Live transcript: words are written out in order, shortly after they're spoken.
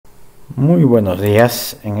Muy buenos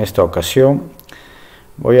días. En esta ocasión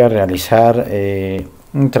voy a realizar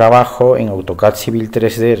un trabajo en AutoCAD Civil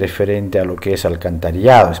 3D referente a lo que es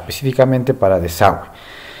alcantarillado, específicamente para desagüe.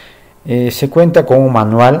 Se cuenta con un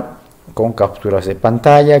manual con capturas de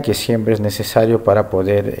pantalla que siempre es necesario para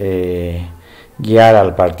poder guiar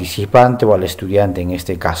al participante o al estudiante en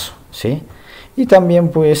este caso, ¿sí? Y también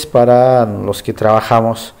pues para los que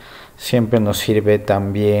trabajamos siempre nos sirve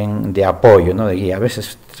también de apoyo, ¿no? De guía. A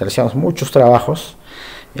veces realizamos muchos trabajos,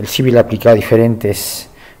 el civil aplica a diferentes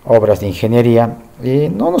obras de ingeniería y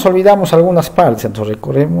no nos olvidamos algunas partes, entonces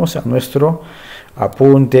recurrimos a nuestro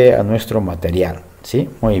apunte, a nuestro material, ¿sí?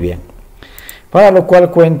 Muy bien. Para lo cual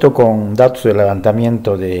cuento con datos de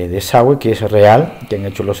levantamiento de desagüe, que es real, que han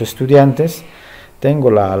hecho los estudiantes. Tengo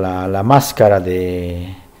la máscara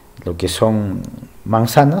de lo que son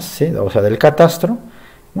manzanas, ¿sí? O sea, del catastro.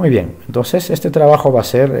 Muy bien, entonces este trabajo va a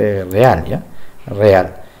ser real, ¿ya?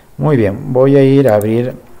 Real. Muy bien, voy a ir a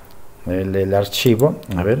abrir el archivo.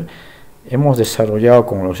 A ver, hemos desarrollado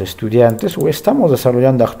con los estudiantes, o estamos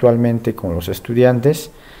desarrollando actualmente con los estudiantes,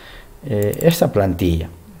 esta plantilla,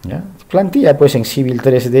 ¿ya? Plantilla pues en Civil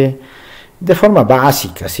 3D de forma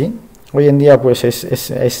básica, ¿sí? Hoy en día pues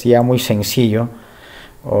es ya muy sencillo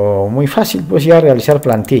o muy fácil pues ya realizar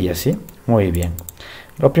plantillas, ¿sí? Muy bien.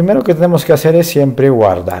 Lo primero que tenemos que hacer es siempre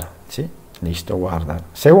guardar, ¿sí? Listo, guardar.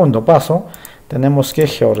 Segundo paso, tenemos que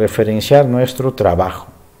georreferenciar nuestro trabajo.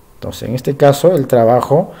 Entonces, en este caso, el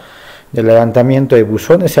trabajo de levantamiento de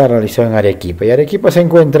buzones se ha realizado en Arequipa. Y Arequipa se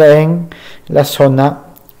encuentra en la zona,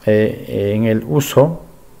 en el uso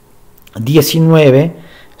 19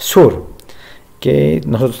 sur, que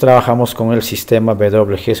nosotros trabajamos con el sistema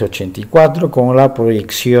WGS84 con la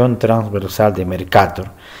proyección transversal de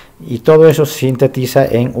Mercator. Y todo eso se sintetiza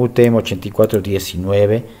en UTM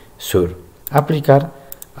 8419 sur. Aplicar,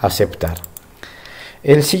 aceptar.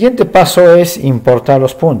 El siguiente paso es importar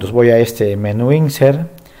los puntos. Voy a este menú Insert,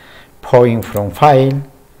 Point from File.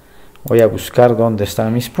 Voy a buscar dónde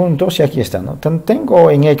están mis puntos y aquí están, ¿no?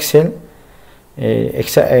 Tengo en Excel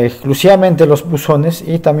exclusivamente los buzones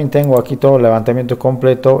y también tengo aquí todo el levantamiento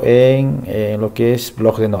completo en lo que es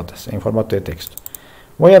blog de notas, en formato de texto.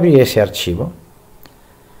 Voy a abrir ese archivo.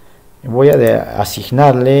 Voy a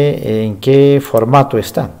asignarle en qué formato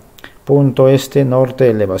está. Punto norte,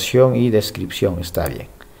 elevación y descripción. Está bien.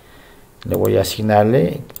 Le voy a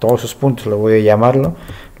asignarle todos esos puntos, le voy a llamarlo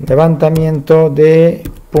levantamiento de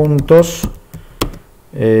puntos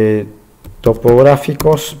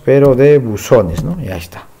topográficos, pero de buzones, ¿no? Y ahí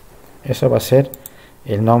está. Eso va a ser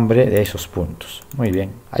el nombre de esos puntos. Muy bien.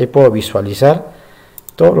 Ahí puedo visualizar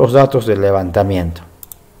todos los datos del levantamiento.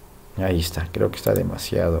 Ahí está, creo que está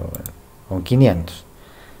demasiado, con 500.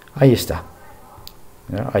 Ahí está.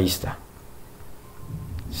 ¿No? Ahí está.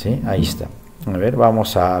 ¿Sí? Ahí está. A ver,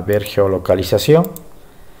 vamos a ver geolocalización.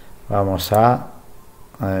 Vamos a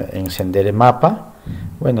encender el mapa.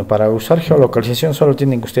 Bueno, para usar geolocalización solo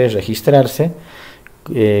tienen que ustedes registrarse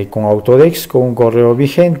con Autodesk, con un correo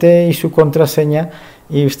vigente y su contraseña,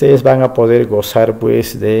 y ustedes van a poder gozar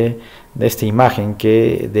pues de esta imagen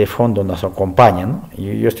que de fondo nos acompaña, ¿no?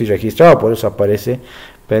 Y yo estoy registrado, por eso aparece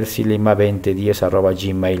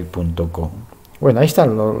persilima2010@gmail.com. Bueno, ahí está.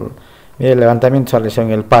 Mira, el levantamiento se realizó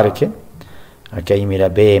en el parque. Aquí hay, mira,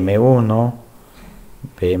 BM1,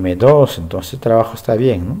 BM2, entonces el trabajo está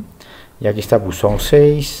bien, ¿no? Y aquí está Buzon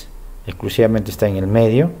 6, exclusivamente está en el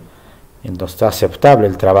medio, entonces está aceptable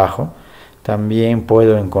el trabajo. También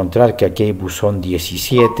puedo encontrar que aquí hay Buzon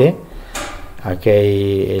 17, aquí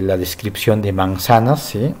hay la descripción de manzanas,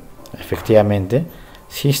 ¿sí? Efectivamente,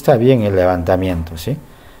 sí está bien el levantamiento, ¿sí?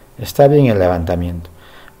 Está bien el levantamiento.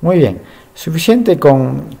 Muy bien, suficiente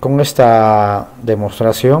con esta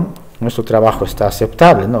demostración. Nuestro trabajo está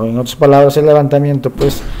aceptable, ¿no? En otras palabras, el levantamiento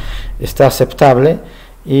pues está aceptable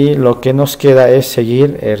y lo que nos queda es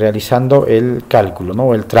seguir realizando el cálculo, ¿no?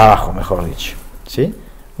 O el trabajo, mejor dicho, ¿sí?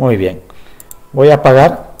 Muy bien. Voy a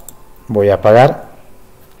apagar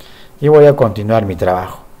y voy a continuar mi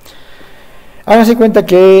trabajo. Háganse cuenta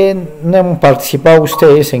que no han participado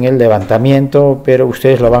ustedes en el levantamiento, pero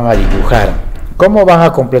ustedes lo van a dibujar. ¿Cómo van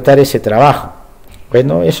a completar ese trabajo?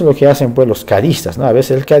 Bueno, eso es lo que hacen pues los cadistas, ¿no? A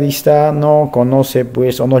veces el cadista no conoce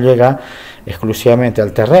pues o no llega exclusivamente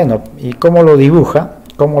al terreno. ¿Y cómo lo dibuja?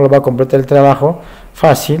 ¿Cómo lo va a completar el trabajo?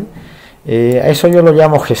 Fácil. A eso yo lo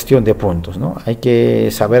llamo gestión de puntos, ¿no? Hay que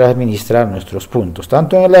saber administrar nuestros puntos,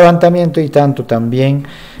 tanto en el levantamiento y tanto también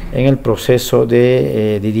en el proceso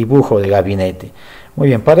de dibujo de gabinete. Muy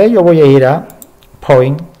bien, para ello voy a ir a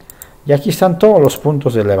Point y aquí están todos los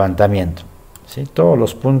puntos de levantamiento, ¿sí? Todos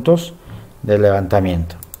los puntos de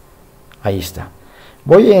levantamiento. Ahí está.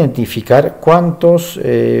 Voy a identificar cuántos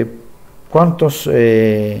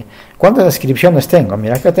 ¿Cuántas descripciones tengo?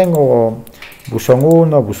 Mira, acá tengo buzón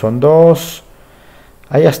 1, buzón 2,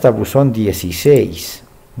 hay hasta buzón 16,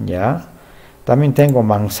 ¿ya? También tengo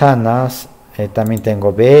manzanas, también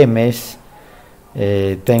tengo BMs,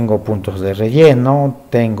 tengo puntos de relleno,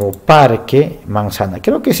 tengo parque, manzana.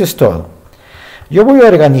 Creo que eso es todo. Yo voy a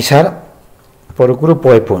organizar por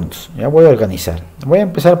grupo de puntos. Ya voy a organizar. Voy a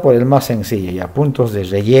empezar por el más sencillo, ya, puntos de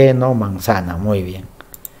relleno, manzana, muy bien.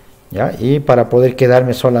 ¿Ya? Y para poder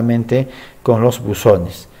quedarme solamente con los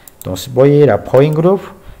buzones. Entonces voy a ir a Point Group,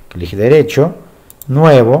 clic derecho,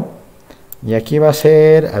 nuevo, y aquí va a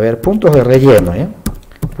ser, a ver, puntos de relleno, ¿eh?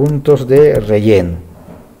 Puntos de relleno.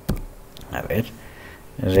 A ver,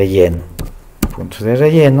 relleno. Puntos de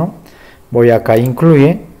relleno. Voy acá,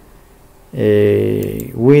 incluye,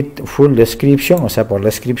 with full description, o sea, por la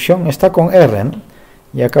descripción, está con R, ¿no?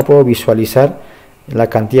 Y acá puedo visualizar la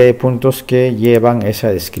cantidad de puntos que llevan esa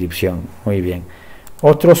descripción. Muy bien.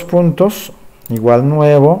 Otros puntos, igual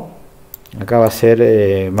nuevo, acá va a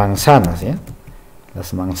ser manzanas, ¿eh?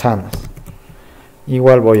 Las manzanas.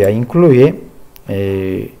 Igual voy a incluir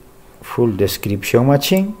full description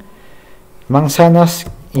machine, manzanas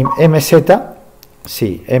MZ,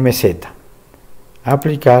 sí, MZ,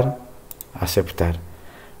 aplicar, aceptar.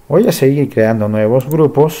 Voy a seguir creando nuevos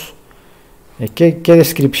grupos. ¿Qué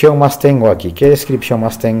descripción más tengo aquí? ¿Qué descripción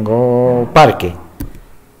más tengo? Parque.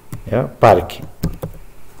 ¿Ya? Parque.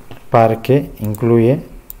 Parque incluye,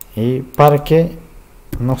 y parque,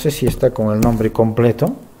 no sé si está con el nombre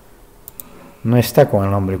completo. No está con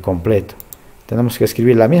el nombre completo. Tenemos que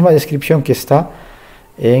escribir la misma descripción que está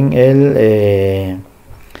en el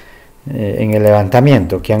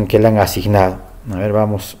levantamiento que le han asignado. A ver,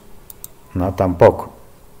 vamos. No, tampoco.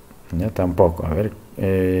 Ya, tampoco. A ver,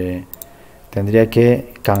 tendría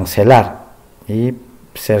que cancelar y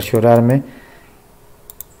cerciorarme.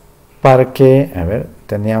 Parque, a ver,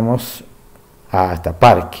 teníamos hasta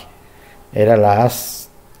parque. Eran las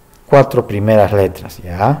 4 primeras letras,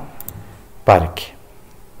 ya. Parque.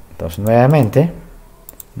 Entonces, nuevamente,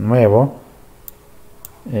 nuevo,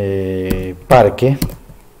 parque,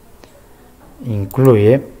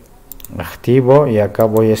 incluye, activo, y acá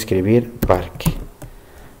voy a escribir parque.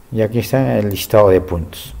 Y aquí está el listado de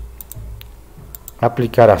puntos.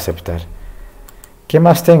 Aplicar, aceptar. ¿Qué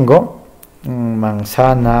más tengo?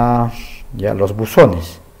 Manzana, ya, los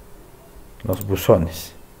buzones. Los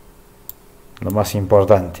buzones. Lo más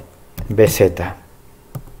importante. BZ.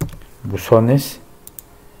 Buzones.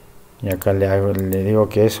 Y acá le digo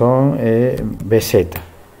que son BZ.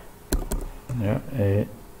 Ya,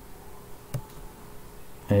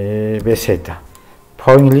 BZ.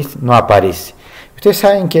 Point list no aparece. Ustedes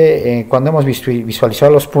saben que cuando hemos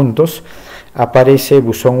visualizado los puntos, aparece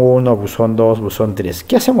buzón 1, buzón 2, buzón 3.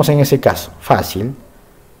 ¿Qué hacemos en ese caso? Fácil,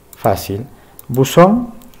 fácil.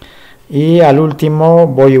 Buzón, y al último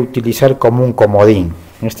voy a utilizar como un comodín.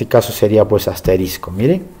 En este caso sería pues asterisco.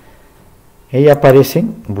 Miren, ahí aparece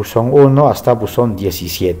buzón 1 hasta buzón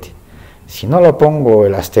 17. Si no lo pongo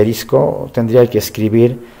el asterisco, tendría que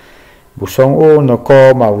escribir buzón 1,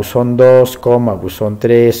 buzón 2, buzón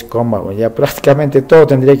 3, ya prácticamente todo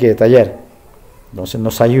tendría que detallar. Entonces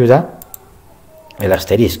nos ayuda el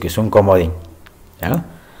asterisco, es un comodín. ¿Ya?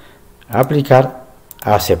 Aplicar,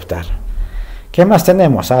 aceptar. ¿Qué más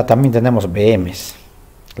tenemos? También tenemos BMs.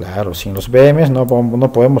 Claro, sin los BMs no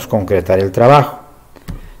podemos concretar el trabajo.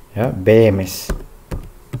 ¿Ya? BMs.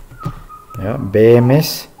 ¿Ya?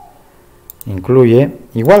 BMs incluye,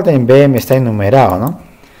 igual en BM está enumerado, ¿no?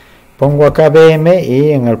 Pongo acá BM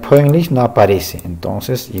y en el point list no aparece.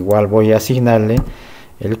 Entonces igual voy a asignarle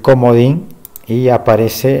el comodín y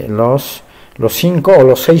aparece los 5 o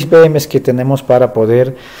los 6 BMs que tenemos para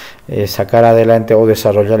poder sacar adelante o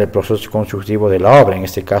desarrollar el proceso constructivo de la obra. En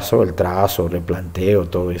este caso el trazo, el replanteo,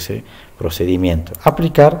 todo ese procedimiento.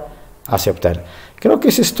 Aplicar, aceptar. Creo que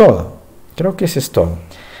eso es todo. Creo que eso es todo.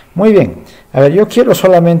 Muy bien. A ver, yo quiero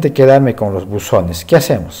solamente quedarme con los buzones. ¿Qué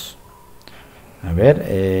hacemos? A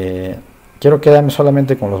ver, quiero quedarme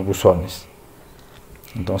solamente con los buzones.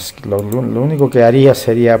 Entonces lo único que haría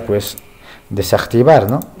sería pues desactivar,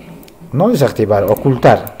 ¿no? No desactivar,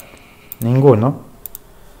 ocultar. Ninguno.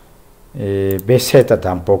 BZ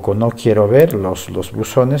tampoco, no quiero ver los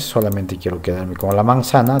buzones, solamente quiero quedarme con la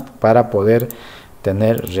manzana para poder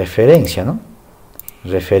tener referencia, ¿no?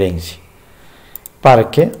 Referencia.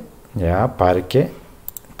 Parque, ya, parque.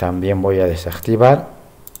 También voy a desactivar.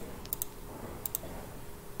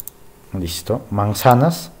 Listo.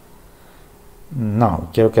 Manzanas, no,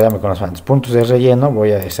 quiero quedarme con las manzanas. Puntos de relleno,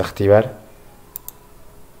 voy a desactivar.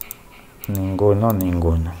 Ninguno.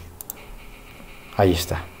 Ahí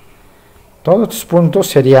está. Todos estos puntos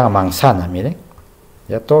serían manzana, miren.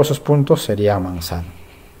 Ya todos esos puntos serían manzana.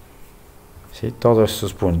 ¿Sí? Todos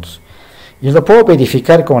esos puntos. Y lo puedo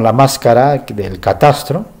verificar con la máscara del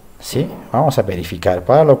catastro. ¿Sí? Vamos a verificar.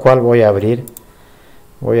 Para lo cual voy a abrir.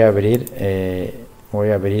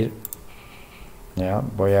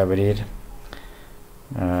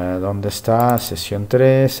 ¿Dónde está? Sesión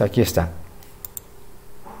 3. Aquí está.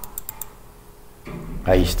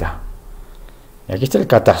 Ahí está. Y aquí está el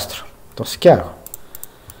catastro. Entonces, ¿qué hago?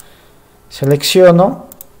 Selecciono,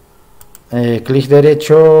 clic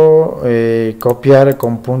derecho, copiar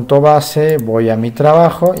con punto base, voy a mi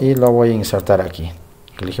trabajo y lo voy a insertar aquí.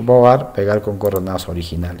 Clic borrar, pegar con coordenadas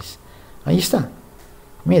originales. Ahí está.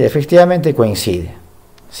 Mire, efectivamente coincide.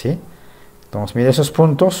 ¿Sí? Entonces, mire, esos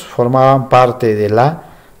puntos formaban parte de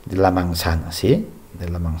la manzana. ¿Sí? De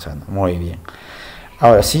la manzana. Muy bien.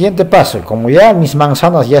 Ahora, siguiente paso. Como ya mis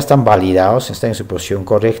manzanas ya están validados, están en su posición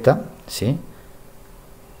correcta. ¿Sí?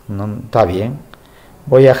 No, está bien.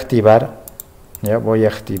 Voy a activar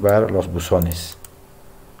los buzones.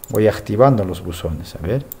 Voy activando los buzones. A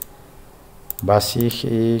ver. Basic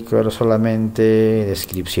y solamente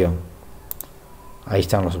descripción. Ahí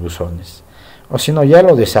están los buzones. O si no, ya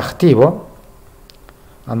lo desactivo.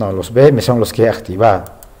 Ah, no, los BM son los que he activado.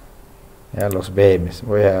 Ya los BMs.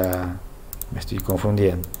 Me estoy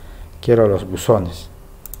confundiendo. Quiero los buzones.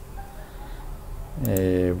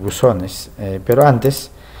 Pero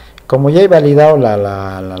antes, como ya he validado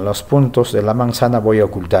los puntos de la manzana, voy a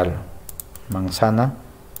ocultarlo. Manzana,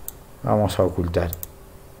 vamos a ocultar.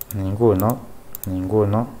 Ninguno,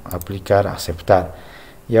 aplicar, aceptar.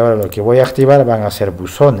 Y ahora lo que voy a activar van a ser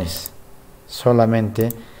buzones. Solamente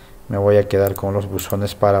me voy a quedar con los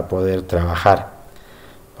buzones para poder trabajar.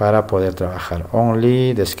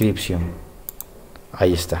 Only description.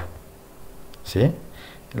 Ahí está. ¿Sí?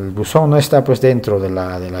 El buzón no está pues dentro de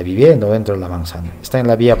la vivienda o dentro de la manzana. Está en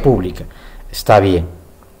la vía pública. Está bien.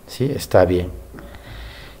 ¿Sí? Está bien.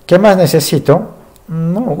 ¿Qué más necesito?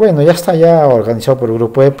 No, bueno, ya está ya organizado por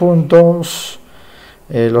grupo de puntos.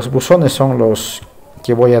 Los buzones son los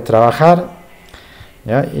que voy a trabajar.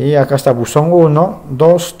 ¿Ya? Y acá está buzón 1,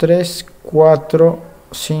 2, 3, 4,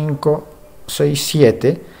 5, 6,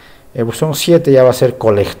 7. El buzón 7 ya va a ser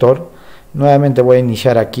colector. Nuevamente voy a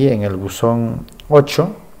iniciar aquí en el buzón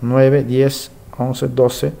 8, 9, 10, 11,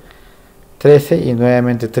 12, 13 y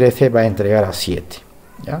nuevamente 13 va a entregar a 7.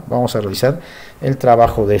 ¿Ya? Vamos a realizar el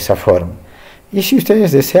trabajo de esa forma. Y si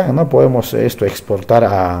ustedes desean, ¿no? Podemos esto exportar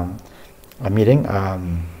a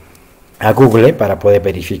Google para poder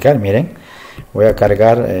verificar. Miren, voy a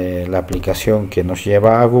cargar la aplicación que nos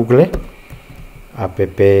lleva a Google, app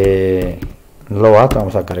Load.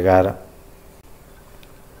 Vamos a cargar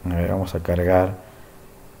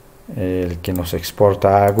el que nos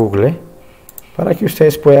exporta a Google para que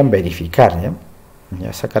ustedes puedan verificar.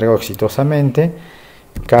 Ya se ha cargado exitosamente.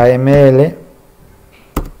 KML,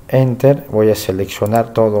 Enter. Voy a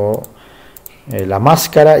seleccionar todo, la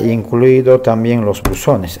máscara, incluido también los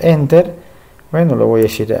buzones. Enter. Bueno, le voy a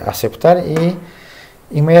decir aceptar y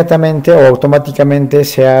inmediatamente o automáticamente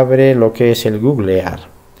se abre lo que es el Google Earth,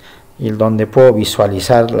 y donde puedo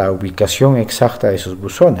visualizar la ubicación exacta de esos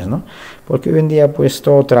buzones, ¿no? Porque hoy en día pues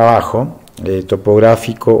todo trabajo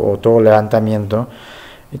topográfico o todo levantamiento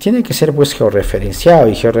tiene que ser pues georreferenciado,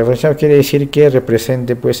 y georreferenciado quiere decir que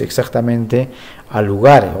represente pues exactamente al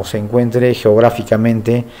lugar o se encuentre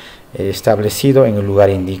geográficamente establecido en el lugar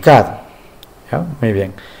indicado. ¿Ya? Muy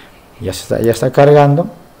bien, ya está cargando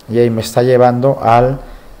y ahí me está llevando al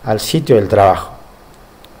sitio del trabajo.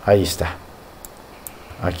 Ahí está.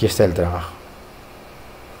 Aquí está el trabajo.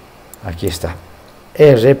 Aquí está.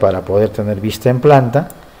 R para poder tener vista en planta.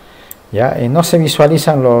 Ya, no se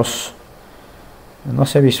visualizan las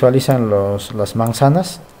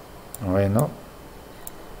manzanas. Bueno,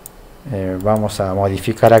 vamos a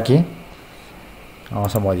modificar aquí.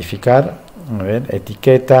 Vamos a modificar. A ver,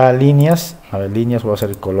 etiqueta, líneas. A ver, líneas voy a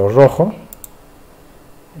hacer color rojo.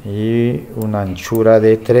 Y una anchura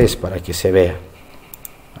de 3 para que se vea.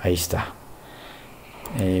 Ahí está.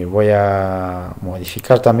 Voy a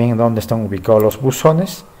modificar también donde están ubicados los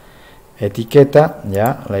buzones. Etiqueta,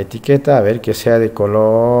 ya, la etiqueta, a ver que sea de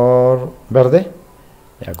color verde.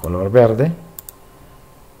 Ya, color verde.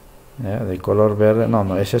 Ya, de color verde,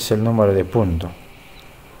 no, ese es el número de punto.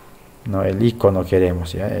 No, el icono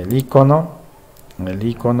queremos, ya, el icono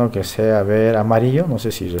que sea, a ver, amarillo, no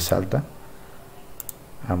sé si resalta.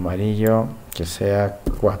 Amarillo, que sea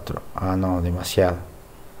 4. Ah, no, demasiado.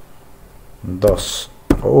 2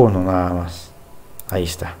 o 1 nada más. Ahí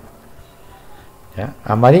está. ¿Ya?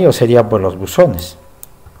 Amarillo sería por los buzones.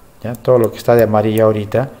 ¿Ya? Todo lo que está de amarillo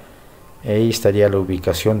ahorita ahí estaría la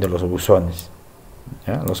ubicación de los buzones,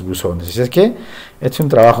 ¿ya? Los buzones. Así es que es un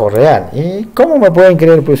trabajo real. ¿Y cómo me pueden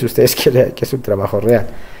creer pues ustedes que es un trabajo real?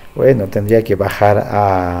 Bueno, tendría que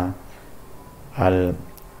bajar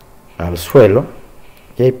al suelo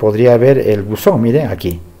y ahí podría ver el buzón. Miren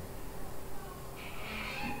aquí,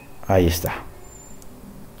 ahí está,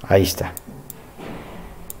 ahí está,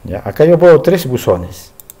 ¿ya? Acá yo puedo 3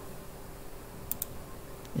 buzones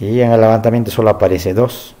y en el levantamiento solo aparece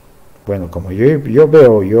 2. Bueno, como yo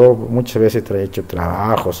muchas veces he hecho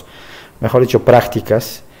trabajos, mejor dicho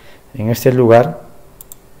prácticas en este lugar,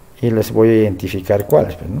 y les voy a identificar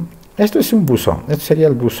cuáles, pues, ¿no? Esto es un buzón, esto sería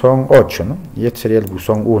el buzón 8, ¿no? Y este sería el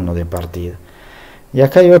buzón 1 de partida. Y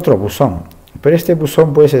acá hay otro buzón, pero este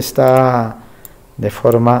buzón pues está de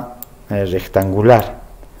forma rectangular.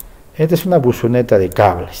 Esta es una buzoneta de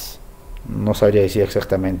cables. No sabría decir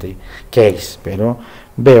exactamente qué es, pero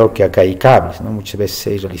veo que acá hay cables, ¿no? Muchas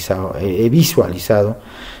veces he visualizado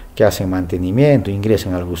que hacen mantenimiento,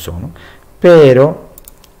 ingresan al buzón, ¿no? Pero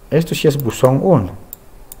esto sí es buzón 1,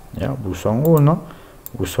 ¿ya? Buzón 1,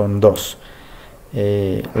 buzón 2.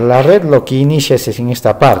 La red lo que inicia es en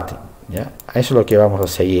esta parte, ¿ya? Eso es lo que vamos a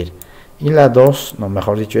seguir. Y la 2, no,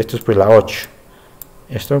 mejor dicho, esto es pues la 8.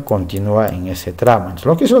 Esto continúa en ese tramo. Entonces,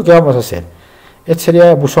 lo que es lo que vamos a hacer. Este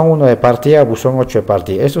sería buzón 1 de partida, buzón 8 de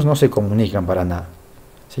partida. Estos no se comunican para nada,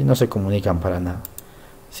 ¿sí? No se comunican para nada,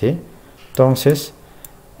 ¿sí? Entonces,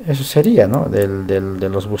 eso sería, ¿no? De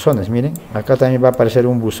los buzones. Miren, acá también va a aparecer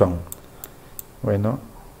un buzón. Bueno,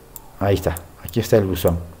 ahí está. Aquí está el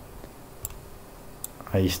buzón.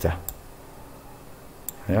 Ahí está.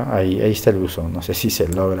 ¿Ya? Ahí está el buzón. No sé si se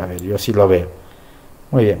logra ver. Yo sí lo veo.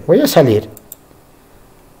 Muy bien. Voy a salir.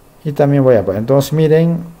 Y también voy a poner. Entonces,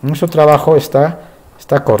 miren, nuestro trabajo está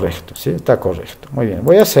correcto. ¿Sí? Está correcto. Muy bien.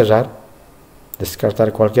 Voy a cerrar.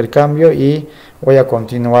 Descartar cualquier cambio. Y voy a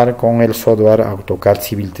continuar con el software AutoCAD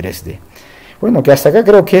Civil 3D. Bueno, que hasta acá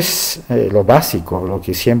creo que es lo básico. Lo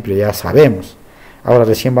que siempre ya sabemos. Ahora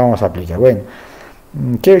recién vamos a aplicar. Bueno,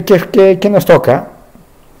 ¿qué nos toca?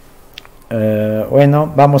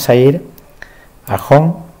 Bueno, vamos a ir a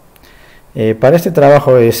Home. Para este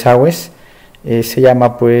trabajo de desagües se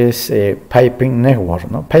llama pues Piping Network,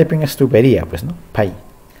 ¿no? Piping es tubería, pues, ¿no? Pipe.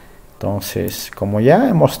 Entonces, como ya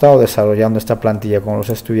hemos estado desarrollando esta plantilla con los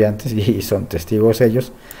estudiantes y son testigos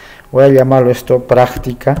ellos, voy a llamarlo esto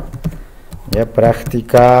práctica, ya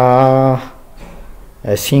práctica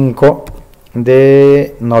 5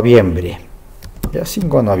 de noviembre, ya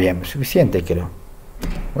 5 de noviembre, suficiente creo.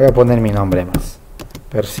 Voy a poner mi nombre más,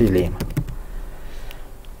 Percy Lima.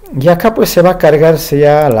 Y acá pues se va a cargarse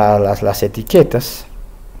ya las etiquetas,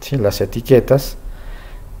 ¿sí? Las etiquetas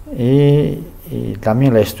y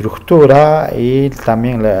también la estructura y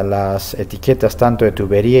también las etiquetas tanto de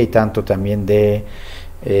tubería y tanto también de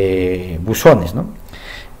buzones, ¿no?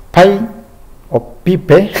 Pipe o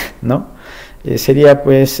pipe, ¿no? Sería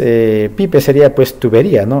pues pipe sería pues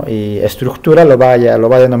tubería, ¿no? Y estructura lo va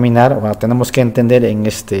a denominar, bueno, tenemos que entender en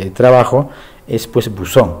este trabajo, es pues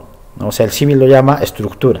buzón, ¿no? O sea, el civil lo llama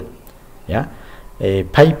estructura, ¿ya?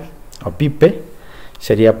 Pipe o pipe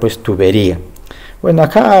sería pues tubería. Bueno,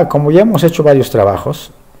 acá como ya hemos hecho varios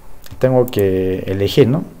trabajos, tengo que elegir,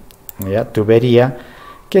 ¿no? ¿Ya? Tubería.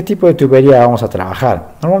 ¿Qué tipo de tubería vamos a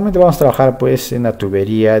trabajar? Normalmente vamos a trabajar pues en la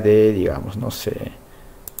tubería de, digamos, no sé,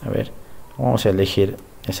 a ver, vamos a elegir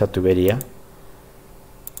esa tubería.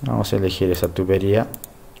 Vamos a elegir esa tubería,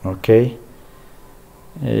 ok.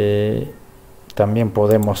 También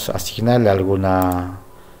podemos asignarle alguna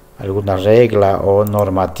regla o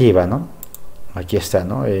normativa, ¿no? Aquí está,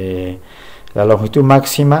 ¿no? La longitud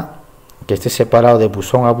máxima que esté separado de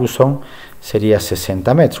buzón a buzón sería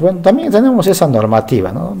 60 metros. Bueno, también tenemos esa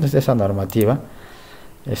normativa, ¿no? ¿Dónde está esa normativa?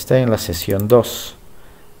 Está en la sesión 2,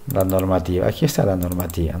 la normativa. Aquí está la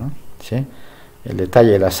normativa, ¿no? ¿Sí? El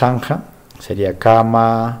detalle de la zanja sería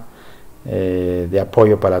cama de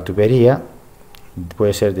apoyo para la tubería.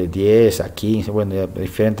 Puede ser de 10 a 15, bueno, ya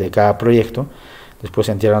diferente de cada proyecto. Después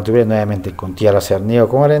se entierra la tubería nuevamente con tierra cernida o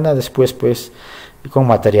con arena, después pues con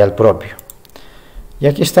material propio. Y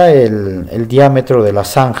aquí está el diámetro de la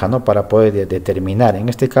zanja, ¿no? Para poder determinar, en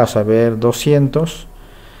este caso, a ver, 200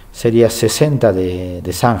 sería 60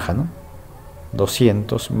 de zanja, ¿no?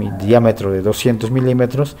 200, diámetro de 200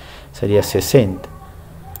 milímetros sería 60.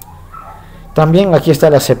 También aquí está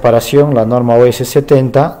la separación, la norma OS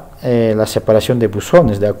 70, la separación de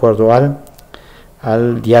buzones de acuerdo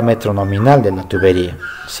al diámetro nominal de la tubería,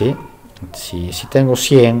 ¿sí? Si tengo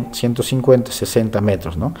 100, 150, 60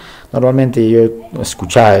 metros, ¿no? Normalmente yo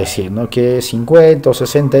escuchaba decir, ¿no? Que 50 o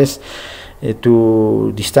 60 es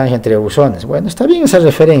tu distancia entre buzones. Bueno, está bien esa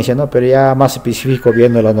referencia, ¿no? Pero ya más específico,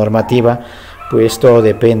 viendo la normativa, pues todo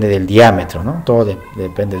depende del diámetro, ¿no? Todo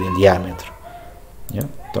depende del diámetro, ¿ya?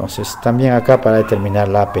 Entonces también acá para determinar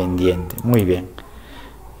la pendiente. Muy bien.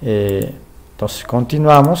 Entonces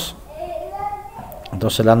continuamos.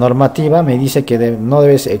 Entonces la normativa me dice que no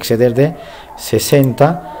debes exceder de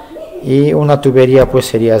 60 y una tubería pues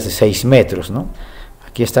sería de 6 metros, ¿no?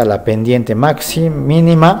 Aquí está la pendiente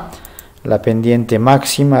mínima. La pendiente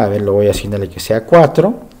máxima, a ver, lo voy a asignarle que sea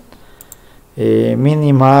 4.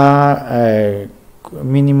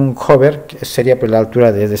 Minimum cover, que sería por la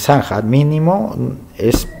altura de zanja. Mínimo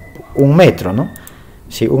es 1 metro, ¿no?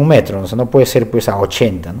 Sí, 1 metro, o sea, no puede ser pues a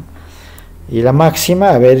 80, ¿no? Y la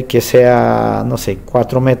máxima, a ver, que sea, no sé,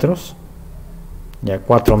 4 metros. Ya,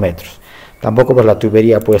 4 metros. Tampoco pues la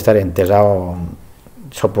tubería puede estar enterrado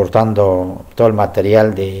soportando todo el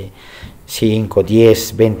material de 5,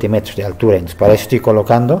 10, 20 metros de altura. Entonces para eso estoy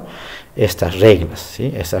colocando estas reglas,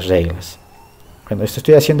 ¿sí? Estas reglas. Bueno, esto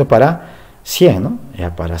estoy haciendo para 100, ¿no?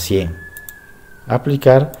 Ya para 100.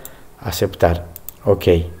 Aplicar, aceptar. Ok.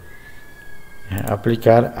 Ya,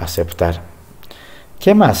 aplicar, aceptar.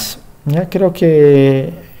 ¿Qué más? Ya creo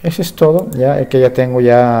que eso es todo. Ya que ya tengo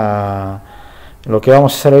ya lo que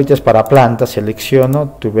vamos a hacer ahorita es para planta.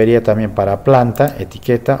 Selecciono tubería también para planta,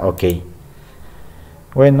 etiqueta, ok.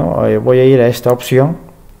 Bueno, voy a ir a esta opción.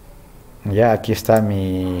 Ya aquí está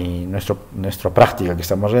nuestra práctica que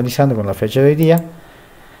estamos realizando con la fecha de hoy día.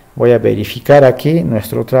 Voy a verificar aquí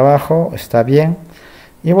nuestro trabajo, está bien.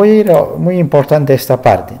 Y voy a ir a, muy importante, esta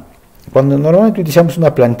parte. Cuando normalmente utilizamos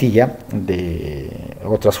una plantilla de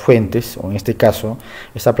otras fuentes, o en este caso,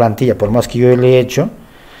 esta plantilla, por más que yo le he hecho,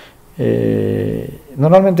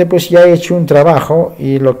 normalmente pues ya he hecho un trabajo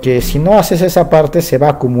y lo que si no haces esa parte se va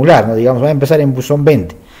a acumular, ¿no? Digamos, va a empezar en buzón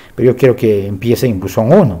 20, pero yo quiero que empiece en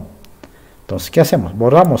buzón 1. Entonces, ¿qué hacemos?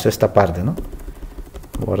 Borramos esta parte, ¿no?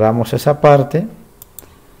 Borramos esa parte.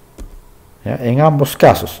 ¿Ya? En ambos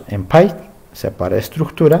casos, en Python, para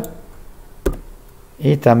estructura,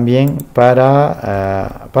 y también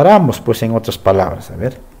para ambos, pues en otras palabras. A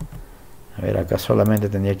ver, acá solamente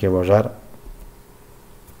tendría que borrar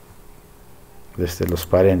desde los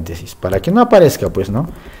paréntesis, para que no aparezca, pues, ¿no?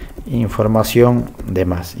 Información de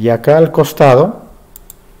más. Y acá al costado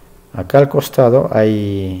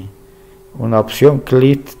hay una opción,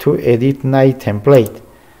 click to edit night template.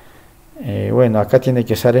 Bueno, acá tiene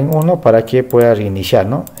que estar en 1 para que pueda reiniciar,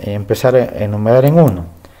 ¿no? Empezar a enumerar en 1.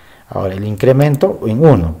 Ahora el incremento en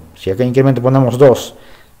 1. Si acá incremento ponemos 2,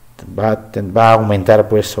 va a aumentar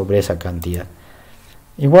pues sobre esa cantidad.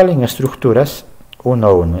 Igual en estructuras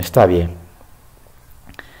 1, 1, está bien.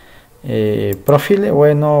 Profile,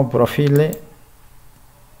 bueno,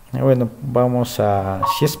 vamos a,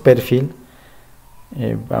 si es perfil,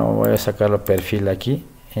 voy a sacarlo perfil aquí,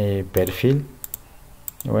 perfil.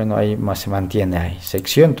 Bueno, ahí más se mantiene ahí.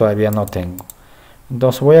 Sección todavía no tengo.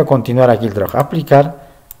 Entonces voy a continuar aquí el trabajo. Aplicar,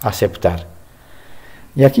 aceptar.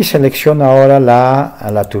 Y aquí selecciono ahora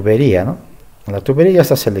la tubería, ¿no? La tubería ya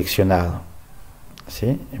está seleccionado,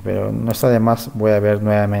 ¿sí? Pero no está de más. Voy a ver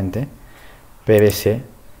nuevamente. PVC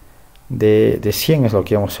de 100 es lo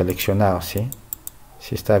que hemos seleccionado, ¿sí?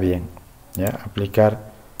 Sí está bien. ¿Ya? Aplicar,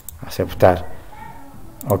 aceptar.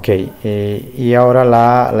 Ok, y ahora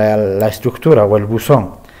la estructura o el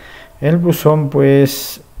buzón. El buzón,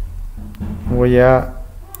 pues voy a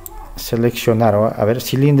seleccionar, a ver,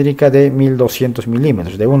 cilíndrica de 1200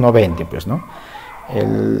 milímetros, de 1,20, pues, ¿no?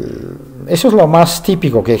 Eso es lo más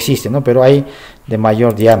típico que existe, ¿no? Pero hay de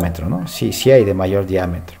mayor diámetro, ¿no? Sí, sí hay de mayor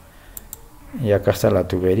diámetro. Y acá está la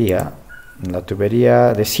tubería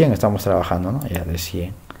de 100 estamos trabajando, ¿no? Ya de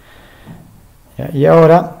 100. ¿Ya? Y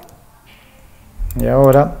ahora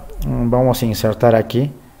vamos a insertar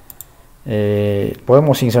aquí,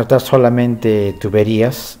 podemos insertar solamente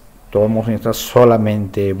tuberías, podemos insertar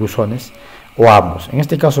solamente buzones o ambos. En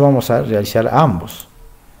este caso vamos a realizar ambos.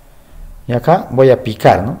 Y acá voy a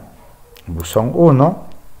picar, ¿no? Buzón 1,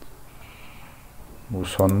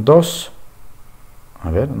 buzón 2,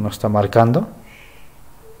 a ver, no está marcando.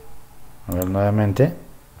 A ver nuevamente,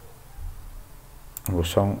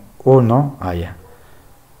 buzón 1, allá,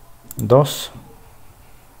 2,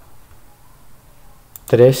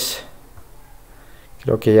 3,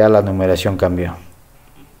 creo que ya la numeración cambió.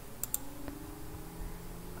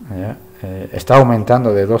 ¿Ya? Está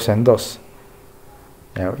aumentando de 2 en 2.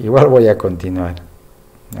 ¿Ya? Igual voy a continuar.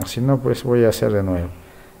 ¿No? Si no, pues voy a hacer de nuevo.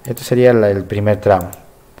 Esto sería el primer tramo.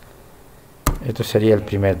 Esto sería el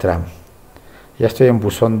primer tramo. Ya estoy en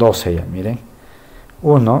buzón 12 ya, miren.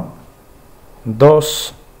 1,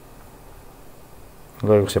 2,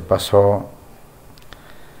 luego se pasó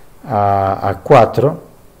a 4,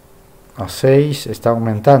 a 6, está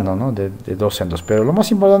aumentando, ¿no? De 2 en 2, pero lo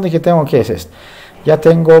más importante que tengo que es esto. Ya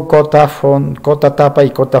tengo cota tapa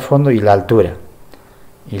y cota fondo y la altura,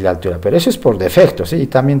 pero eso es por defecto, ¿sí? Y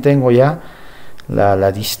también tengo ya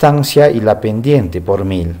la distancia y la pendiente por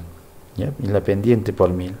 1000, ¿ya? Y la pendiente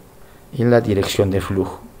por 1000 y la dirección de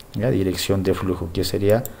flujo, ¿ya? Dirección de flujo, que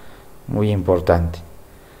sería muy importante,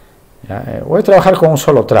 ¿ya? Voy a trabajar con un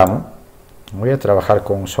solo tramo,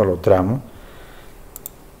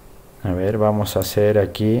 a ver, vamos a hacer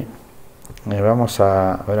aquí, vamos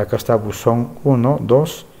a ver, acá está buzón 1,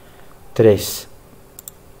 2, 3,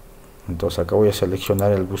 entonces acá voy a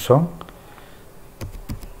seleccionar el buzón,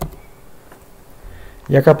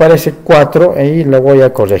 y acá aparece 4, y lo voy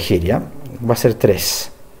a corregir, ¿ya? Va a ser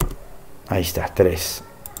 3, ahí está, 3,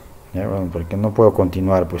 ¿ya? Bueno, porque no puedo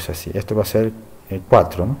continuar pues así, esto va a ser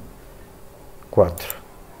 4, ¿no? 4,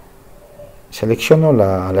 selecciono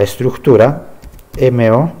la estructura,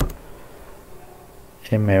 MO,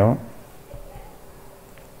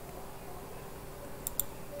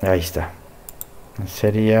 ahí está,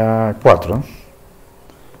 sería 4, ¿no?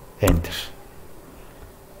 Enter,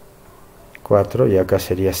 4, y acá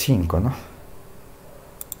sería 5, ¿no?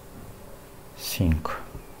 5,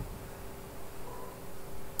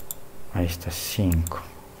 ahí está, 5,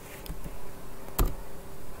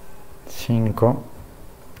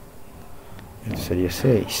 sería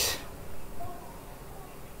 6,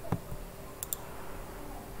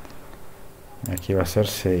 aquí va a ser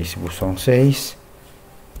 6, buzón 6,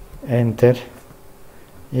 enter,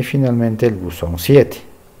 y finalmente el buzón 7.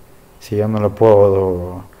 Si yo no lo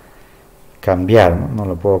puedo cambiar, no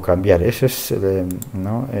lo puedo cambiar, eso es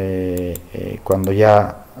 ¿no? Cuando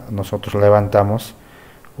ya nosotros levantamos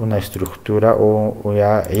una estructura o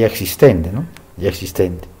ya existente, ¿no? Ya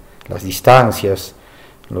existente, las distancias,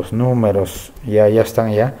 los números ya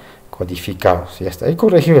están ya codificados, ya está. He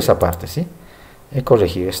corregido esa parte, ¿sí? He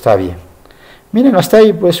corregido, está bien. Miren, hasta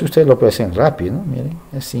ahí pues ustedes lo pueden hacer rápido, ¿no? Miren,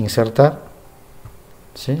 es insertar,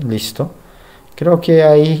 ¿sí? Listo. Creo que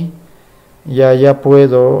ahí ya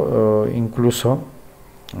puedo incluso,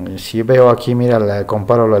 si veo aquí, mira,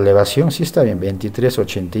 comparo la elevación, sí está bien,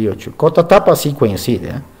 2388. Cota tapa sí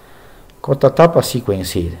coincide, ¿eh? Cota tapa sí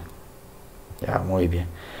coincide. Ya, muy bien.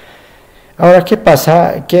 Ahora, ¿qué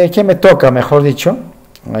pasa? ¿Qué me toca, mejor dicho?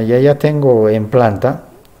 Ya tengo en planta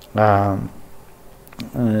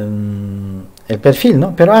el perfil,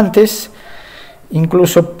 ¿no? Pero antes,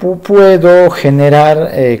 incluso puedo generar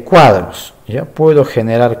cuadros, ¿ya? Puedo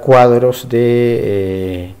generar cuadros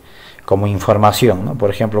de como información, ¿no? Por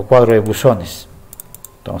ejemplo, cuadro de buzones.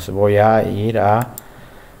 Entonces voy a ir a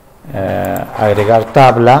agregar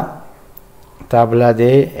tabla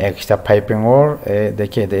de, aquí está piping ore, ¿de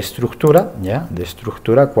qué? De estructura, ¿ya? De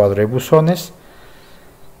estructura, cuadro de buzones,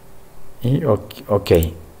 y ok.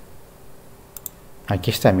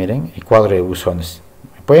 Aquí está, miren, el cuadro de buzones.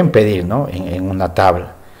 Me pueden pedir, ¿no? En una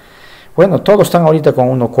tabla. Bueno, todos están ahorita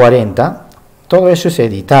con 1.40. Todo eso es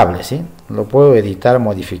editable, ¿sí? Lo puedo editar,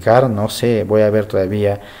 modificar, no sé, voy a ver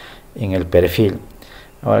todavía en el perfil.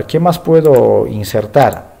 Ahora, ¿qué más puedo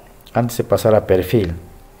insertar? Antes de pasar a perfil.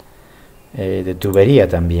 De tubería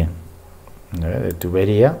también. De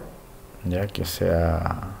tubería, ya que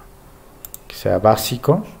sea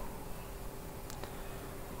básico.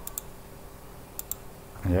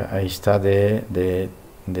 Ya, ahí está de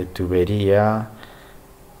tubería.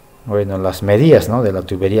 Bueno, las medidas, ¿no? De la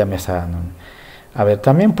tubería me está dando. A ver,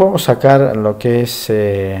 también puedo sacar lo que es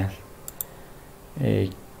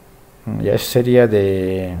ya sería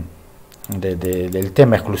del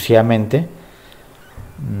tema exclusivamente.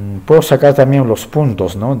 Puedo sacar también los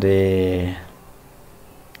puntos, ¿no? de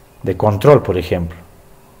control, por ejemplo,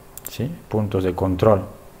 ¿sí? Puntos de control,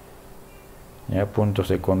 ya, puntos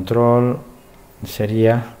de control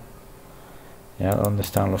sería, ya, ¿dónde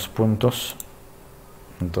están los puntos?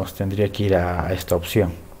 Entonces tendría que ir a esta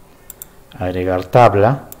opción, agregar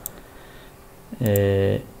tabla,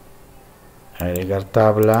 ya,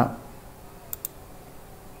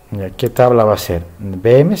 ¿qué tabla va a ser?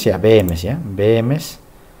 BMs, ya, BMs,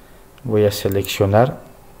 voy a seleccionar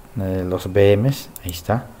los BMs, ahí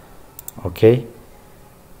está, ok,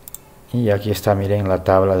 y aquí está, miren, la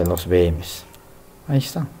tabla de los BMs, ahí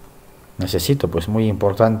está. Necesito, pues muy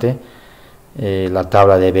importante, la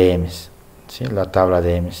tabla de BMs, ¿sí? La tabla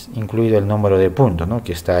de BMs, incluido el número de puntos, ¿no?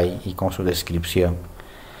 Que está ahí y con su descripción.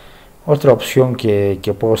 Otra opción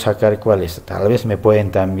que puedo sacar, ¿cuál es? Tal vez me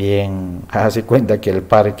pueden también hacer cuenta que el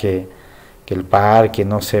parque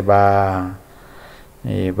no se va,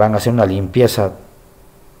 van a hacer una limpieza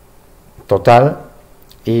total,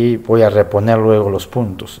 y voy a reponer luego los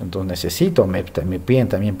puntos. Entonces necesito, me piden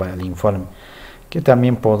también para el informe, que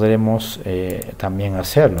también podremos también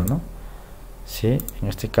hacerlo, ¿no? ¿Sí? En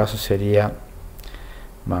este caso sería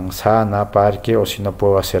manzana, parque, o si no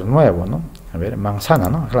puedo hacer nuevo, ¿no? A ver, manzana,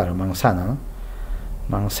 ¿no? Claro, manzana, ¿no?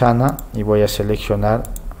 Manzana, y voy a seleccionar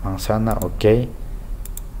manzana, ok,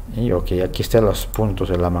 y ok, aquí están los puntos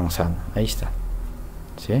de la manzana, ahí está,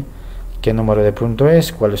 ¿sí? ¿Qué número de punto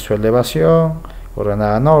es? ¿Cuál es su elevación?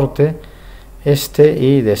 Coordenada norte,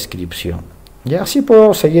 y descripción. Y así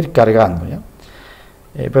puedo seguir cargando, ¿ya?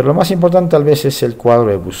 Pero lo más importante tal vez es el cuadro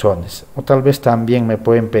de buzones, o tal vez también me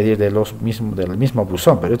pueden pedir del mismo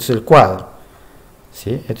buzón, pero este es el cuadro,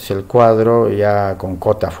 ¿sí? Este es el cuadro ya con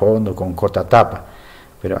cota fondo, con cota tapa,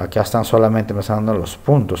 pero acá están solamente me están dando los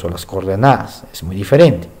puntos o las coordenadas, es muy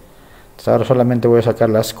diferente. Entonces ahora solamente voy a sacar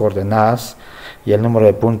las coordenadas y el número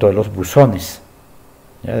de puntos de los buzones,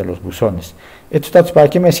 ¿ya? De los buzones. Estos datos, ¿para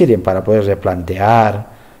qué me sirven? Para poder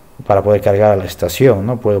replantear, para poder cargar a la estación,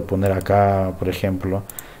 ¿no? Puedo poner acá, por ejemplo,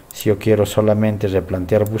 si yo quiero solamente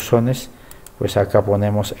replantear buzones, pues acá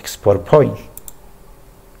ponemos export point,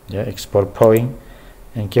 ¿ya? Export point,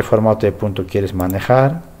 en qué formato de punto quieres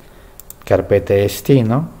manejar, carpeta de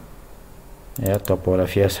destino, ¿ya?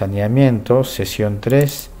 Topografía de saneamiento, sesión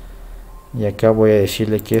 3, y acá voy a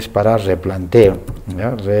decirle que es para replanteo,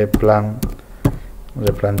 ¿ya?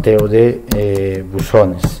 Replanteo de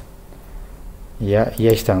buzones. Y ahí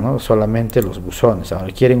están, ¿no? Solamente los buzones.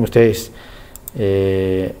 Ahora quieren ustedes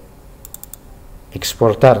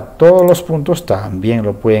exportar todos los puntos, también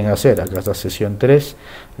lo pueden hacer. Acá está sesión 3,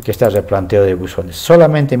 aquí está el replanteo de buzones.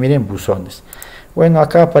 Solamente miren buzones. Bueno,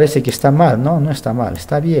 acá parece que está mal, ¿no? No está mal,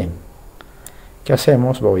 está bien. ¿Qué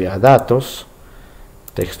hacemos? Voy a datos,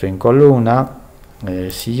 texto en columna,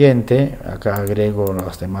 siguiente, acá agrego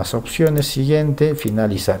las demás opciones, siguiente,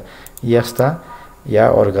 finalizar. Y ya está.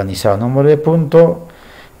 Ya organizado, número de punto,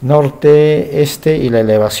 norte, y la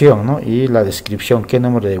elevación, ¿no? Y la descripción, qué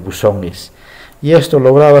número de buzón es. Y esto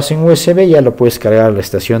lo grabas en USB, ya lo puedes cargar a la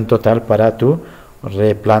estación total para tu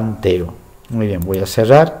replanteo. Muy bien, voy a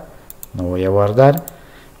cerrar, no voy a guardar.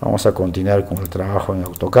 Vamos a continuar con el trabajo en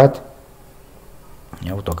AutoCAD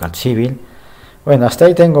Civil. Bueno, hasta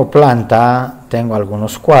ahí tengo planta, tengo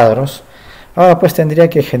algunos cuadros. Ahora pues tendría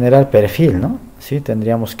que generar perfil, ¿no? Sí,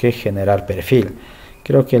 tendríamos que generar perfil.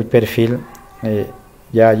 Creo que el perfil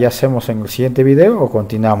ya hacemos en el siguiente video, o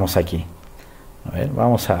continuamos aquí. A ver,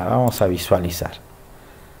 vamos a visualizar.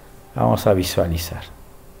 Vamos a visualizar.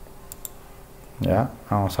 Ya,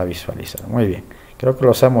 vamos a visualizar. Muy bien. Creo que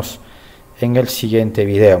lo hacemos en el siguiente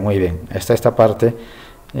video. Muy bien. Hasta esta parte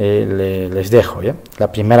les dejo, ¿ya?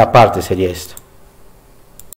 La primera parte sería esto.